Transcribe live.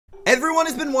Everyone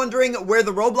has been wondering where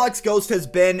the Roblox ghost has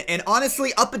been, and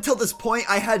honestly, up until this point,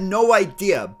 I had no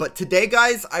idea. But today,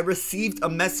 guys, I received a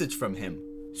message from him.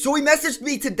 So he messaged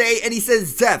me today and he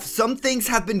says, Zeph, some things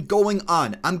have been going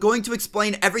on. I'm going to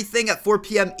explain everything at 4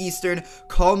 p.m. Eastern.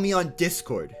 Call me on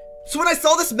Discord. So when I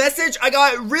saw this message, I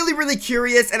got really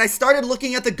curious and I started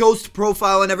looking at the ghost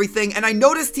profile and everything, and I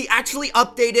noticed he actually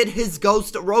updated his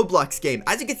ghost Roblox game.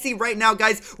 As you can see right now,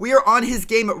 guys, we are on his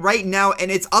game right now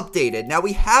and it's updated. Now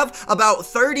we have about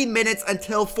 30 minutes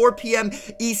until 4 p.m.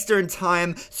 Eastern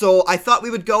time, so I thought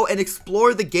we would go and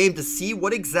explore the game to see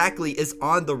what exactly is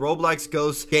on the Roblox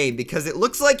ghost game, because it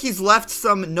looks like he's left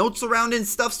some notes around and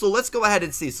stuff, so let's go ahead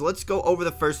and see. So let's go over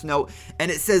the first note,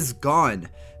 and it says gone.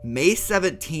 May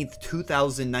 17th,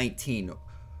 2019.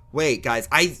 Wait, guys,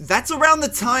 that's around the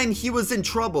time he was in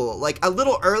trouble. Like, a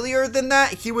little earlier than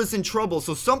that, he was in trouble,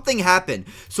 so something happened.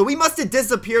 So he must have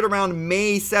disappeared around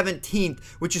May 17th,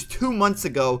 which is 2 months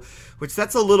ago, which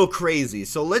that's a little crazy.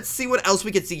 So let's see what else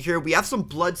we can see here. We have some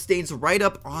blood stains right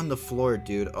up on the floor,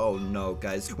 dude. Oh no,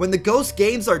 guys. When the ghost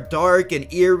games are dark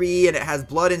and eerie and it has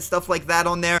blood and stuff like that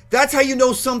on there, that's how you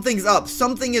know something's up.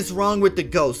 Something is wrong with the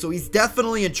ghost, so he's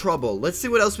definitely in trouble. Let's see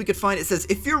what else we could find. It says,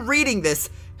 if you're reading this,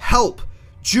 help.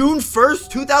 June 1st,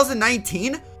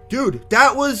 2019? Dude,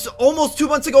 that was almost 2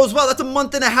 months ago as well. That's a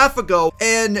month and a half ago.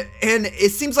 And it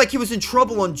seems like he was in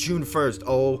trouble on June 1st.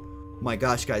 Oh my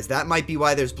gosh, guys. That might be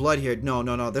why there's blood here. No.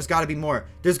 There's got to be more.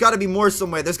 There's got to be more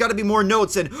somewhere. There's got to be more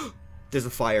notes. And there's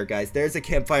a fire, guys. There's a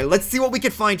campfire. Let's see what we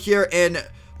can find here. And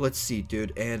let's see,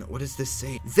 dude. And what does this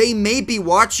say? They may be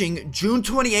watching June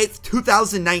 28th,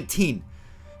 2019.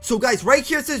 So, guys, right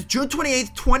here it says June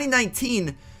 28th,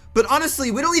 2019. But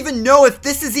honestly, we don't even know if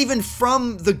this is even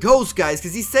from the ghost, guys,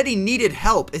 because he said he needed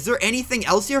help. Is there anything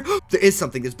else here? There is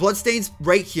something. There's bloodstains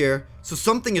right here. So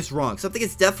something is wrong. Something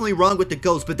is definitely wrong with the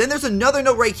ghost. But then there's another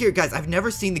note right here. Guys, I've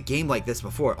never seen the game like this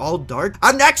before. All dark.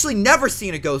 I've actually never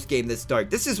seen a ghost game this dark.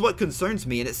 This is what concerns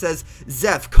me. And it says,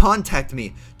 Zeph, contact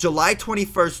me. July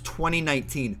 21st,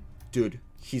 2019. Dude.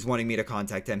 He's wanting me to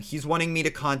contact him. He's wanting me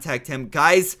to contact him.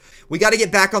 Guys, we got to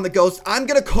get back on the ghost. I'm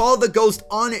going to call the ghost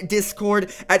on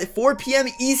Discord at 4 p.m.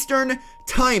 Eastern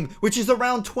time, which is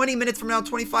around 20 minutes from now,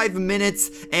 25 minutes.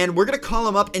 And we're going to call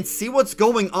him up and see what's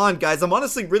going on, guys. I'm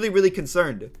honestly really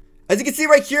concerned. As you can see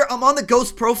right here, I'm on the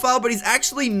ghost profile, but he's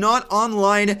actually not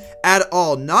online at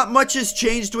all. Not much has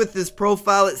changed with his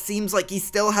profile. It seems like he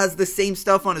still has the same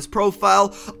stuff on his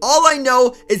profile. All I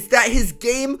know is that his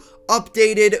game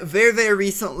updated very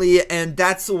recently, and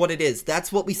that's what it is. That's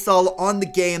what we saw on the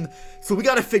game. So we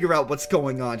got to figure out what's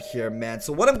going on here, man.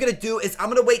 So what I'm going to do is I'm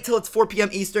going to wait till it's 4 p.m.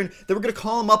 Eastern. Then we're going to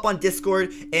call him up on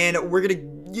Discord, and we're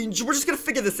just going to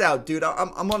figure this out, dude.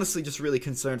 I'm honestly just really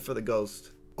concerned for the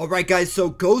ghost. Alright guys, so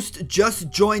Ghost just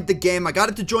joined the game. I got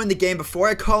it to join the game before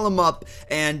I call him up.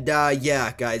 And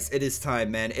yeah, guys, it is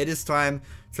time, man. It is time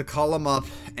to call him up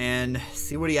and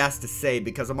see what he has to say,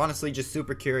 because I'm honestly just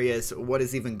super curious what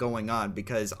is even going on,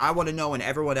 because I want to know and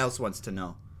everyone else wants to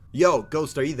know. Yo,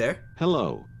 Ghost, are you there?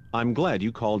 Hello. I'm glad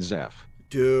you called, Zeph.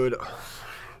 Dude,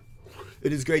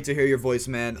 it is great to hear your voice,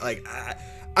 man. Like,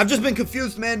 I've just been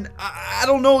confused, man. I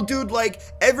don't know, dude. Like,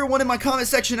 everyone in my comment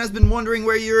section has been wondering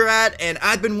where you're at, and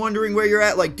I've been wondering where you're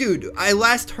at. Like, dude, I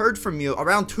last heard from you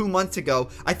around 2 months ago.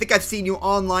 I think I've seen you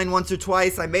online once or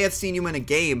twice. I may have seen you in a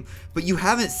game, but you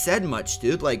haven't said much,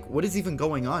 dude. Like, what is even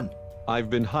going on? I've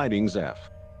been hiding, Zeph.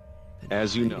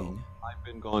 As you know, I've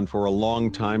been gone for a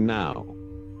long time now.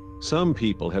 Some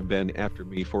people have been after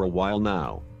me for a while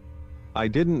now. I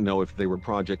didn't know if they were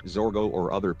Project Zorgo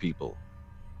or other people.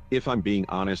 If I'm being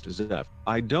honest, Zeph,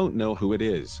 I don't know who it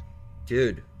is.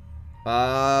 Dude.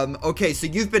 Okay, so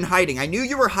you've been hiding. I knew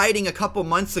you were hiding a couple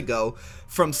months ago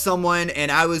from someone,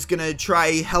 and I was gonna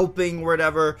try helping or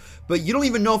whatever, but you don't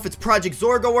even know if it's Project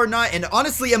Zorgo or not, and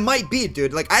honestly, it might be,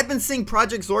 dude. Like, I've been seeing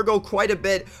Project Zorgo quite a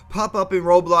bit pop up in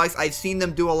Roblox. I've seen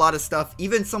them do a lot of stuff.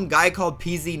 Even some guy called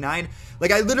PZ9.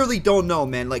 Like, I literally don't know,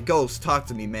 man. Like, Ghost, talk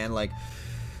to me, man. Like,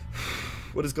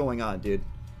 what is going on, dude?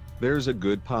 There's a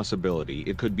good possibility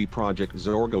it could be Project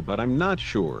Zorgo, but I'm not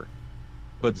sure.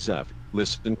 But Zeph,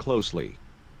 listen closely.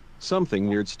 Something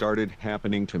weird started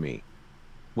happening to me.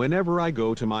 Whenever I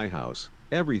go to my house,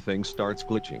 everything starts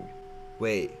glitching.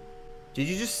 Wait, did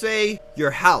you just say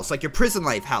your house, like your prison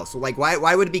life house? Like,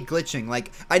 why would it be glitching?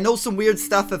 Like, I know some weird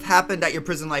stuff have happened at your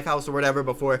prison life house or whatever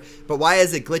before, but why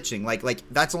is it glitching? Like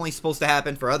that's only supposed to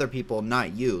happen for other people,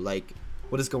 not you. Like,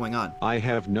 what is going on? I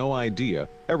have no idea.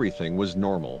 Everything was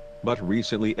normal, but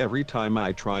recently every time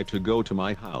I try to go to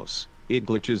my house, it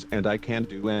glitches and I can't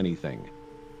do anything.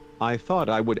 I thought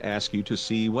I would ask you to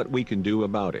see what we can do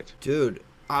about it. Dude,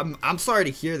 I'm sorry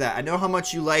to hear that. I know how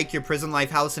much you like your prison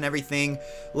life house and everything.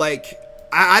 Like,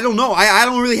 I don't know. I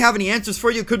don't really have any answers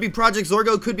for you. It could be Project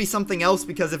Zorgo, could be something else,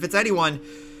 because if it's anyone,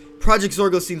 Project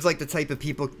Zorgo seems like the type of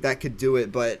people that could do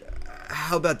it. But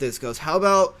how about this, Ghost? How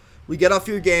about we get off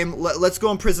your game, let's go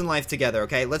on prison life together,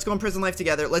 okay? Let's go on prison life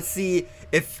together. Let's see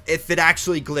if it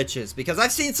actually glitches, because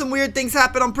I've seen some weird things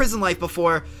happen on prison life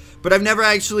before, but I've never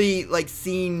actually, like,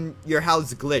 seen your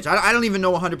house glitch. I don't even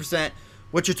know 100%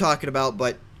 what you're talking about,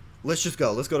 but let's just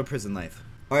go. Let's go to prison life.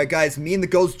 Alright guys, me and the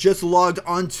Ghost just logged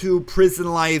onto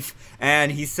prison life, and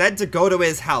he said to go to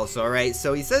his house, alright?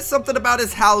 So he says something about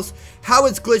his house, how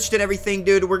it's glitched and everything,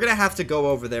 dude. We're gonna have to go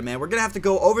over there, man. We're gonna have to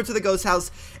go over to the Ghost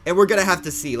house, and we're gonna have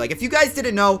to see. Like, if you guys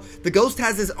didn't know, the Ghost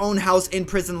has his own house in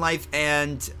prison life,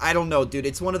 and I don't know, dude.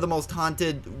 It's one of the most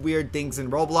haunted, weird things in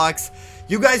Roblox.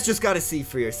 You guys just gotta see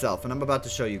for yourself, and I'm about to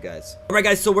show you guys. Alright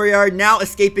guys, so we are now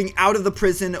escaping out of the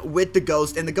prison with the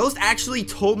Ghost, and the Ghost actually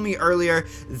told me earlier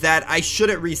that I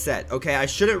shouldn't reset, okay? I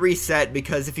shouldn't reset,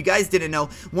 because if you guys didn't know,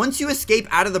 once you escape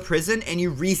out of the prison and you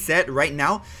reset right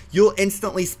now, you'll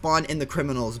instantly spawn in the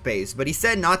criminal's base. But he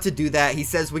said not to do that. He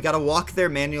says we gotta walk there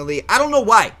manually. I don't know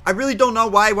why. I really don't know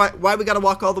why we gotta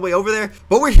walk all the way over there.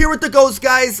 But we're here with the Ghost,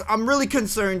 guys. I'm really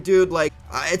concerned, dude. Like,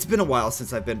 it's been a while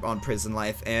since I've been on prison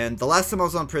life, and the last time I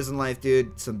was on prison life,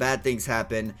 dude, some bad things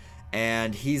happened.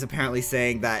 And he's apparently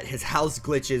saying that his house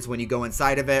glitches when you go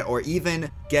inside of it or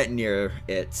even get near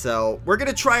it. So we're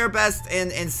gonna try our best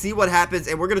and see what happens,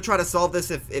 and we're gonna try to solve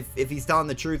this if he's telling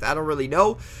the truth. I don't really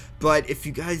know, but if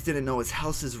you guys didn't know, his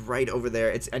house is right over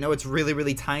there. I know it's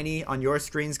really tiny on your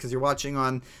screens because you're watching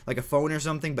on like a phone or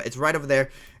something, but it's right over there,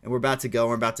 and we're about to go.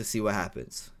 We're about to see what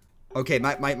happens. Okay,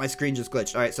 my screen just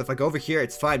glitched. All right, so if I go over here,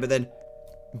 it's fine, but then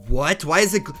what? Why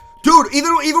is it? Dude,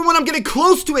 even when I'm getting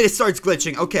close to it, it starts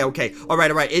glitching. Okay. All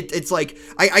right. It's like,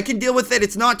 I can deal with it.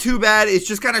 It's not too bad. It's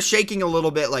just kind of shaking a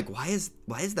little bit. Like, why is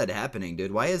that happening,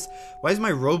 dude? Why is my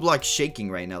Roblox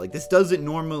shaking right now? Like, this doesn't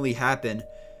normally happen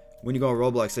when you go on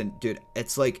Roblox. And, dude,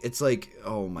 it's like,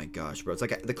 oh my gosh, bro. It's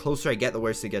like, the closer I get, the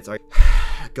worse it gets. All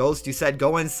right. Ghost, you said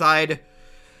go inside.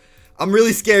 I'm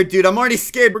really scared, dude. I'm already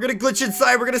scared. We're gonna glitch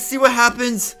inside. We're gonna see what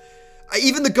happens.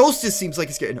 Even the Ghost just seems like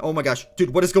he's scared. Oh my gosh,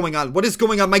 dude, what is going on? What is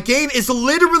going on? My game is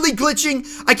literally glitching.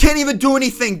 I can't even do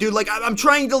anything, dude. Like, I'm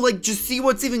trying to, like, just see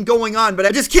what's even going on, but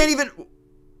I just can't even.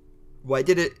 Why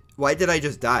did I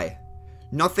just die?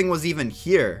 Nothing was even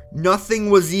here. Nothing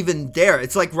was even there.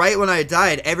 It's like right when I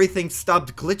died, everything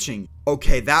stopped glitching.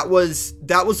 Okay, that was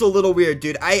a little weird,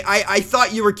 dude. I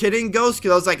thought you were kidding, Ghost,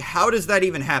 because I was like, how does that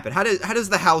even happen? How does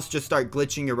the house just start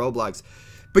glitching your Roblox?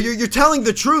 But you're telling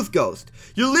the truth, Ghost.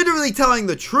 You're literally telling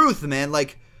the truth, man.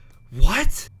 Like,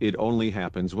 what? It only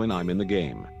happens when I'm in the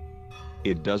game.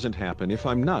 It doesn't happen if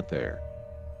I'm not there.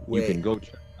 Wait. You can go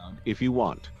check it out if you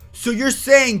want. So you're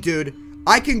saying, dude,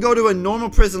 I can go to a normal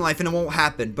prison life and it won't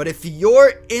happen, but if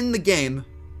you're in the game,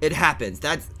 it happens.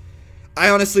 I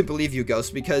honestly believe you,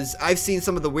 Ghost, because I've seen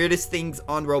some of the weirdest things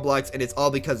on Roblox, and it's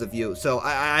all because of you. So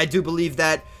I do believe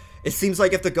that. It seems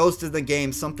like if the Ghost is in the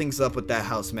game, something's up with that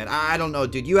house, man. I don't know,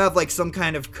 dude. You have, like, some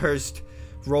kind of cursed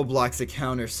Roblox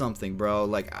account or something, bro.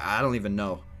 Like, I don't even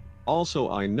know.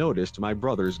 Also, I noticed my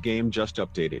brother's game just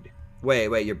updated.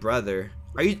 Wait, your brother?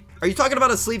 Are you talking about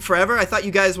Asleep Forever? I thought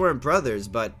you guys weren't brothers,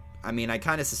 but, I mean, I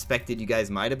kind of suspected you guys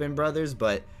might have been brothers,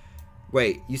 but,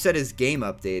 wait, you said his game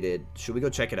updated. Should we go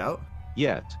check it out?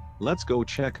 Yet, let's go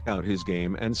check out his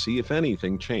game and see if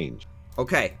anything changed.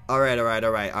 Okay, alright.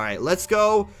 Let's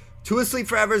go to Asleep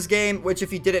Forever's game, which,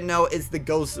 if you didn't know, is the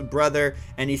Ghost's brother,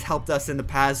 and he's helped us in the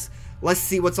past. Let's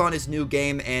see what's on his new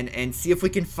game and see if we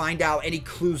can find out any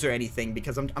clues or anything,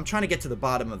 because I'm trying to get to the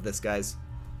bottom of this, guys.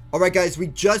 Alright, guys, we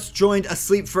just joined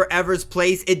Asleep Forever's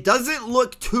place. It doesn't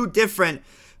look too different,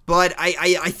 but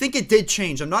I think it did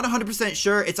change. I'm not 100%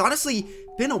 sure. It's honestly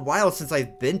been a while since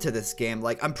I've been to this game.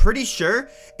 Like, I'm pretty sure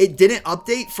it didn't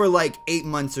update for like 8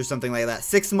 months or something like that.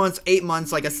 6 months, 8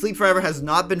 months. Like, Asleep Forever has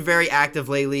not been very active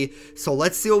lately. So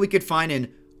let's see what we could find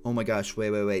in. Oh my gosh,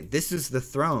 wait. This is the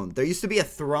throne. There used to be a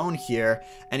throne here,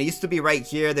 and it used to be right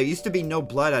here. There used to be no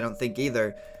blood, I don't think,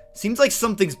 either. Seems like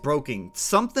something's broken.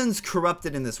 Something's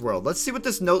corrupted in this world. Let's see what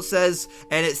this note says.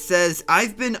 And it says,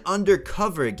 I've been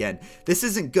undercover again. This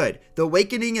isn't good. The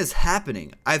awakening is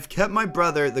happening. I've kept my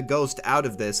brother, the Ghost, out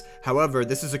of this. However,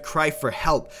 this is a cry for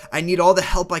help. I need all the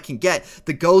help I can get.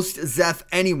 The Ghost, Zeph,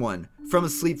 anyone from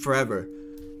Asleep Forever.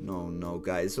 No,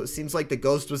 guys. So it seems like the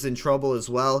Ghost was in trouble as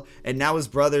well. And now his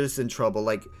brother's in trouble.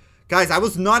 Like, guys, I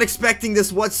was not expecting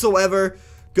this whatsoever.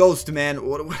 Ghost, man.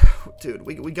 Dude,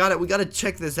 we gotta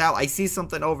check this out. I see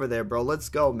something over there, bro. Let's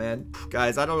go, man.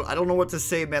 Guys, I don't know what to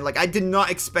say, man. Like, I did not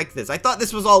expect this. I thought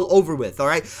this was all over with, all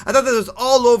right? I thought this was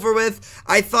all over with.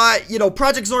 I thought, you know,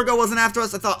 Project Zorgo wasn't after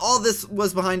us. I thought all this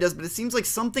was behind us, but it seems like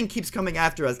something keeps coming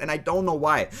after us, and I don't know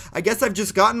why. I guess I've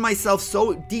just gotten myself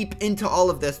so deep into all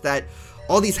of this that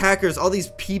all these hackers, all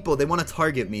these people, they want to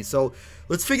target me. So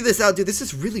let's figure this out, dude. This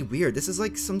is really weird. This is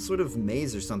like some sort of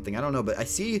maze or something. I don't know, but I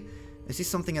see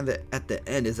something at the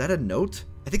end. Is that a note?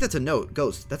 I think that's a note.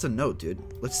 Ghost, that's a note, dude.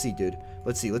 Let's see, dude.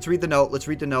 Let's see. Let's read the note. Let's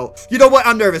read the note. You know what?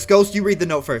 I'm nervous. Ghost, you read the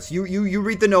note first. You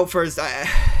read the note first.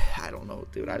 I don't know,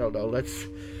 dude. I don't know.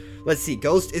 Let's see.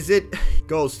 Ghost, is it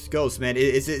Ghost, man.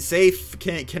 Is it safe?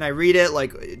 Can I read it?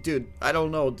 Like, dude, I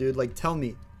don't know, dude. Like, tell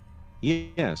me.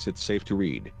 Yes, it's safe to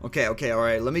read. Okay, all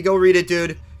right. Let me go read it,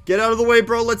 dude. Get out of the way,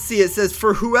 bro. Let's see. It says,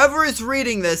 for whoever is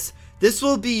reading this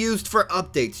will be used for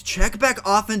updates. Check back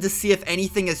often to see if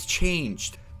anything has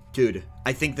changed. Dude,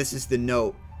 I think this is the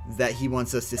note that he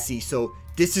wants us to see. So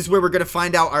this is where we're going to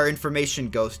find out our information,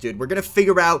 Ghost, dude. We're going to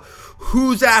figure out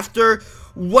who's after,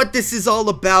 what this is all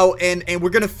about, and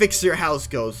we're going to fix your house,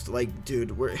 Ghost. Like,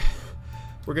 dude, we're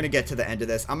going to get to the end of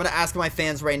this. I'm going to ask my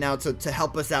fans right now to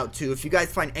help us out, too. If you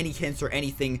guys find any hints or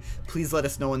anything, please let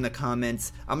us know in the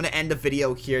comments. I'm going to end the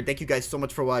video here. Thank you guys so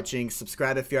much for watching.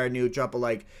 Subscribe if you are new. Drop a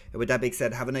like. And with that being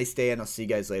said, have a nice day, and I'll see you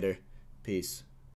guys later. Peace.